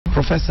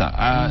Professor,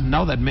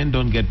 now that men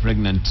don't get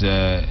pregnant,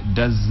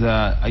 does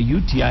a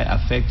UTI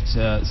affect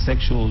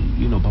sexual,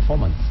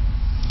 performance?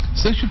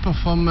 Sexual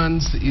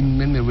performance in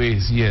many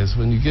ways, yes.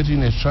 When you get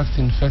urinary tract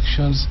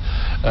infections,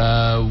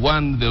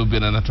 one, there will be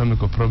an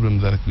anatomical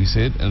problem, like we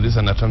said, and this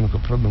anatomical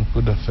problem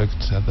could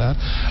affect that.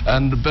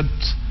 But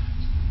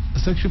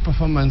sexual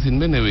performance in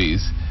many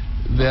ways,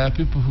 there are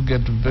people who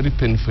get very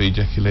painful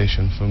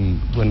ejaculation from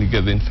when you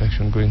get the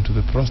infection going to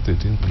the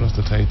prostate, in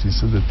prostatitis,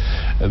 so that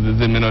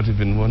they may not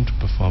even want to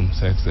perform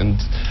sex, and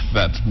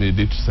that may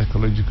lead to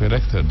psychological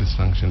erectile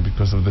dysfunction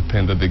because of the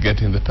pain that they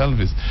get in the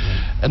pelvis.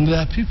 And there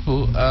are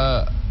people,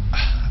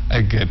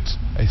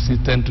 I see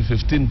 10 to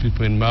 15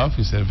 people in my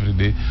office every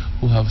day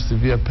who have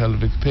severe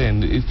pelvic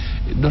pain.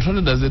 Not only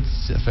does it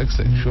affect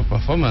sexual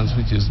performance,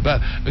 which is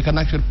bad, it can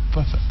actually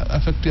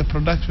affect your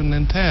production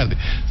entirely,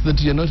 so that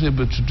you're not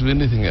able to do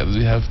anything else.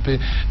 You have pain,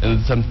 and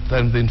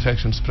sometimes the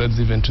infection spreads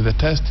even to the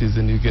testes,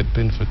 and you get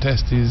painful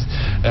testes.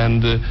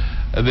 And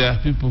there are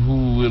people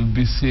who will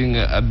be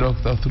seeing a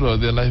doctor throughout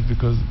their life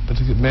because,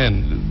 particularly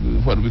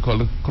men, what we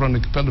call a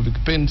chronic pelvic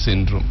pain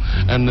syndrome,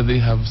 and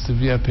they have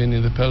severe pain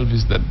in the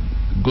pelvis that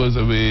goes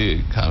away,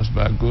 comes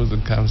back, goes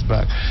and comes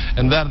back,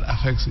 and that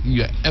affects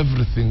your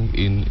everything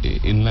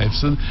in life.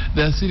 So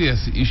there are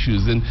serious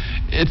issues, and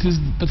it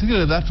is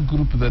particularly that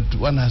group that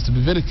one has to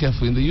be very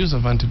careful in the use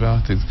of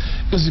antibiotics,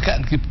 because you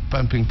can't keep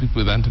pumping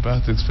people with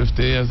antibiotics 50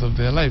 years of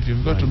their life.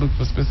 You've got to look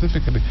for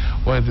specifically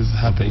why this is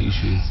happening.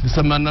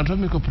 Some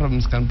anatomical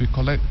problems can be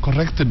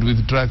corrected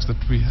with drugs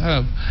that we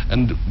have,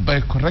 and by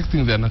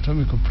correcting the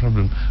anatomical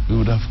problem, we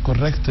would have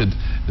corrected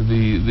the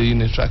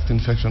urinary tract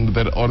infection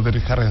or the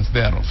recurrence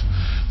thereof.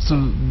 So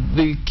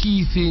the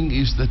key thing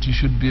is that you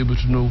should be able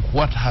to know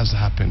what has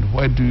happened.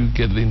 Why do you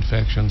get the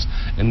infections?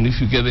 And if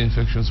you get the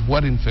infections,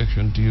 what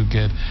infection do you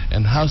get?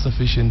 And how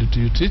sufficient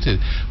do you treat it?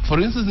 For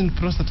instance, in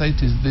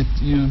prostatitis, that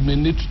you may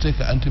need to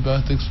take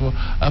antibiotics for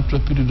up to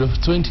a period of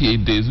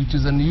 28 days, which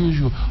is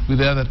unusual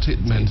with the other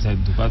treatments.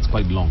 That's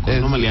quite long.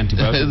 Normally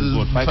antibiotics is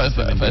what, 5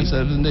 to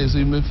 7 days?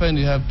 So you may find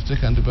you have to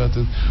take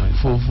antibiotics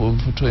for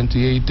 28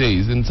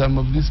 days. In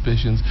some of these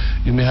patients,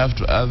 you may have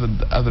to add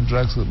other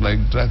drugs, like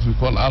drugs we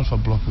call alpha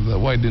blockers that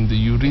widen the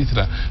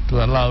urethra to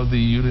allow the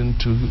urine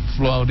to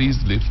flow out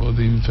easily for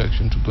the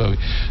infection to go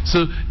away.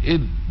 So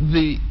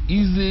the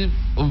easy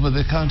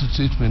over-the-counter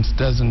treatments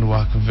doesn't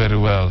work very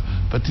well,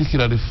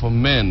 particularly for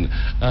men.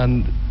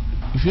 And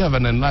if you have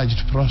an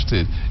enlarged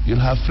prostate,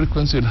 you'll have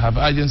frequency, you'll have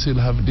urgency,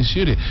 you'll have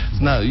dysuria.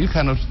 Now, you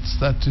cannot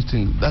start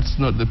treating. That's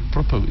not the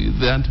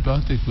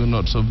antibiotic will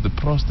not solve the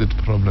prostate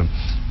problem.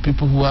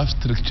 People who have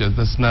strictures,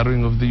 that's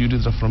narrowing of the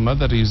urethra from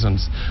other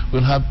reasons,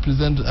 will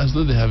present as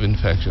though they have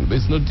infection.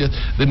 But it's not just,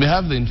 they may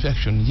have the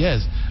infection,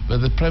 yes,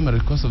 but the primary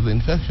cause of the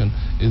infection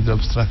is the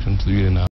obstruction to the urinary.